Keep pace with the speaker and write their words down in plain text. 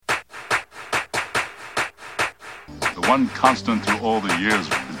The one constant through all the years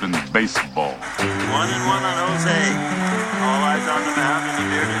has been baseball. 1-1 on Jose. All eyes on the mound in the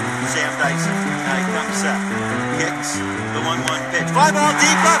bearded Sam Dyson. Now he comes set. Kicks the 1-1 pitch. Fly ball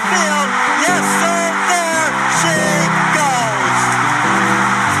deep left field. Yes, sir. There she goes.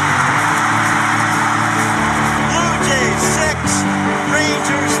 Blue Jays 6,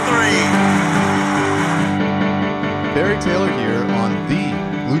 Rangers 3. Barry Taylor here on the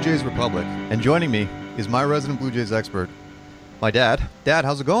Blue Jays Republic, and joining me is my resident Blue Jays expert, my dad. Dad,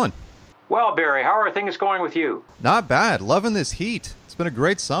 how's it going? Well, Barry, how are things going with you? Not bad. Loving this heat. It's been a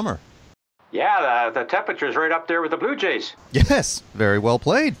great summer. Yeah, the temperature's right up there with the Blue Jays. Yes, very well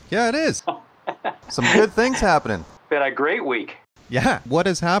played. Yeah, it is. Some good things happening. Been a great week. Yeah, what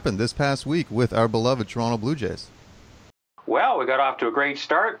has happened this past week with our beloved Toronto Blue Jays? Well, we got off to a great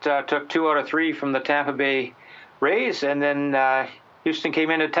start. Took 2 out of 3 from the Tampa Bay Rays, and then Houston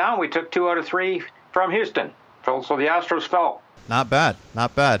came into town. We took 2 out of 3 from Houston. So the Astros fell. Not bad,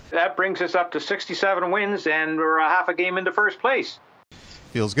 not bad. That brings us up to 67 wins, and we're a half a game into first place.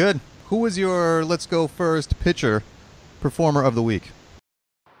 Feels good. Who was your let's go first pitcher performer of the week?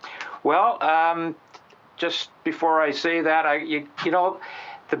 Well, just before I say that, you know,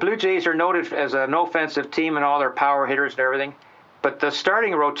 the Blue Jays are noted as an offensive team and all their power hitters and everything, but the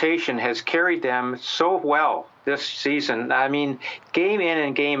starting rotation has carried them so well this season. I mean, game in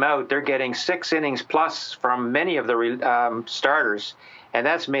and game out, they're getting 6 innings plus from many of the starters, and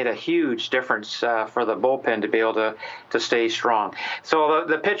that's made a huge difference for the bullpen to be able to stay strong. So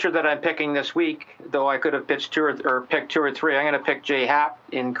the pitcher that I'm picking this week, though I could have picked 2 or 3, I'm going to pick Jay Happ.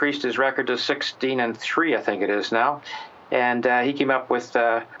 Increased his record to 16-3, I think it is now. And he came up with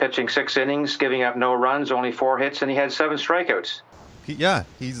pitching 6 innings, giving up no runs, only 4 hits, and he had 7 strikeouts. Yeah,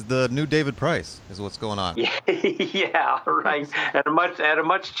 he's the new David Price, is what's going on. Yeah, right. At a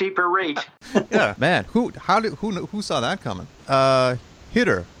much cheaper rate. Yeah, man. Who saw that coming?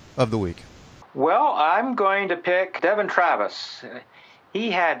 Hitter of the week. Well, I'm going to pick Devin Travis. He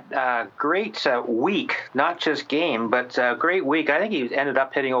had a great week, not just game, but a great week. I think he ended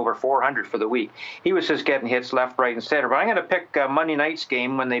up hitting over 400 for the week. He was just getting hits left, right, and center. But I'm going to pick Monday night's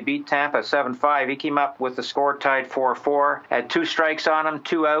game when they beat Tampa 7-5. He came up with the score tied 4-4, had 2 strikes on him,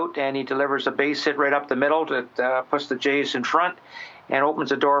 2 out, and he delivers a base hit right up the middle that puts the Jays in front and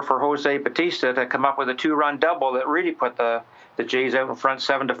opens the door for Jose Bautista to come up with a 2-run double that really put the Jays out in front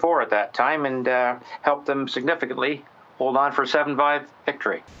 7-4 at that time and helped them significantly hold on for a 7-5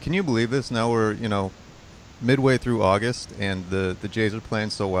 victory. Can you believe this? Now we're, midway through August, and the Jays are playing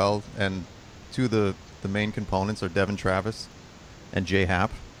so well, and 2 of the main components are Devin Travis and Jay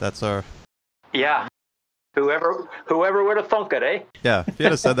Happ. That's our... Yeah. Whoever would have thunk it, eh? Yeah. If you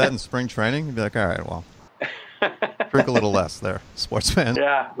had said that in spring training, you'd be like, all right, well, drink a little less there, sports fan.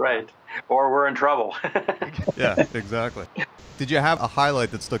 Yeah, right. Or we're in trouble. Yeah, exactly. Did you have a highlight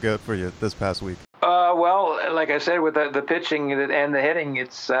that stuck out for you this past week? Well, like I said, with the pitching and the hitting,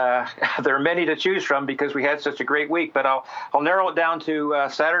 it's there are many to choose from because we had such a great week. But I'll narrow it down to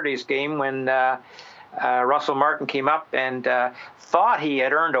Saturday's game when Russell Martin came up and thought he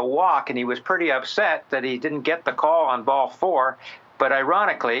had earned a walk, and he was pretty upset that he didn't get the call on ball 4. But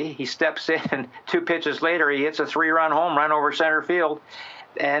ironically, he steps in 2 pitches later, he hits a 3-run home run over center field,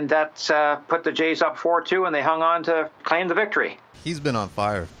 and that's put the Jays up 4-2, and they hung on to claim the victory. He's been on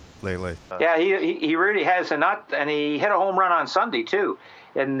fire lately. Yeah, he really has, and he hit a home run on Sunday too,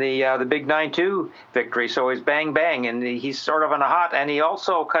 in the big 9-2 victory. So he's bang bang, and he's sort of on a hot. And he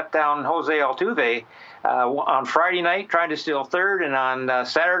also cut down Jose Altuve on Friday night, trying to steal 3rd, and on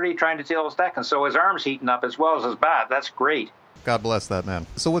Saturday trying to steal 2nd. So his arm's heating up as well as his bat. That's great. God bless that man.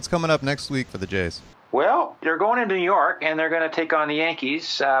 So what's coming up next week for the Jays? Well, they're going into New York, and they're going to take on the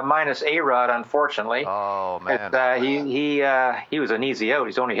Yankees, minus A-Rod, unfortunately. Oh, man. He was an easy out.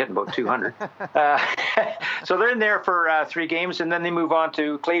 He's only hitting about 200. So they're in there for 3 games, and then they move on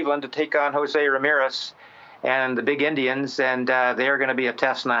to Cleveland to take on Jose Ramirez and the Big Indians, and they're going to be a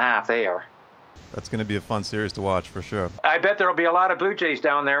test and a half. They are. That's going to be a fun series to watch, for sure. I bet there will be a lot of Blue Jays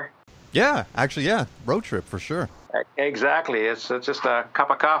down there. Yeah, actually, yeah. Road trip, for sure. Exactly. It's just a cup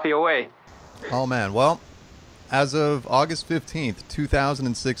of coffee away. Oh, man. Well, as of August 15th,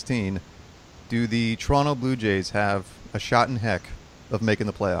 2016, do the Toronto Blue Jays have a shot in heck of making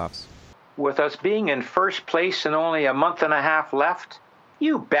the playoffs? With us being in first place and only a month and a half left,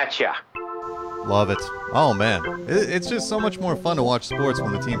 you betcha. Love it. Oh, man. It's just so much more fun to watch sports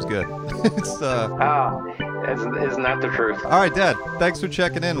when the team's good. Isn't that the truth? All right, Dad. Thanks for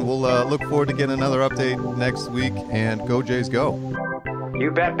checking in. We'll look forward to getting another update next week, and go Jays go. You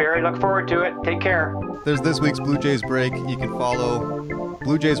bet, Barry. Look forward to it. Take care. There's this week's Blue Jays break. You can follow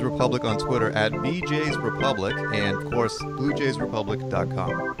Blue Jays Republic on Twitter at BJsRepublic, and of course,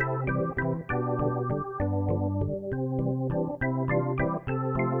 BlueJaysRepublic.com.